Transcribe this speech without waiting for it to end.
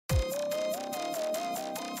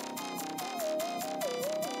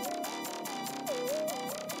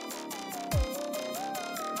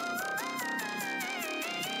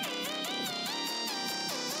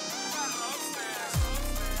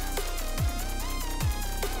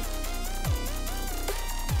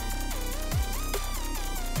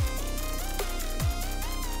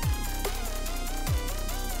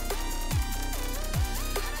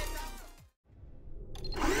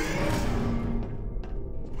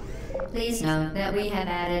Please note that we have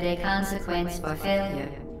added a consequence for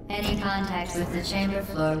failure. Any contact with the chamber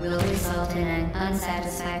floor will result in an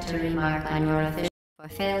unsatisfactory mark on your official for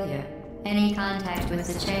failure. Any contact with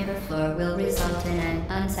the chamber floor will result in an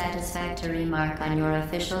unsatisfactory mark on your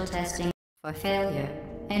official testing for failure.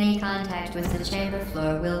 Any contact with the chamber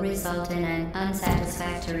floor will result in an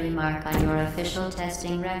unsatisfactory mark on your official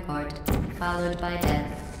testing record, followed by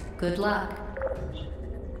death. Good luck.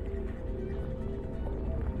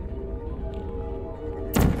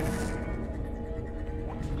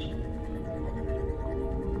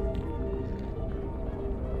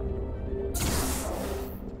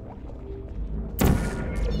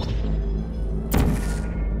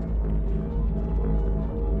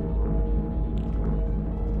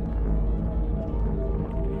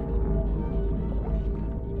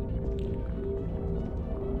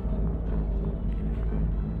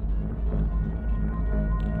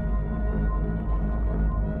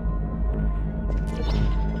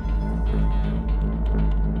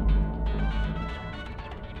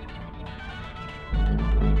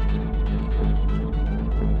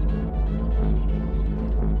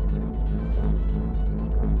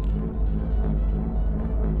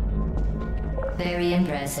 Very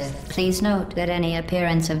impressive. Please note that any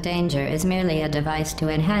appearance of danger is merely a device to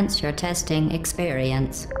enhance your testing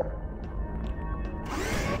experience.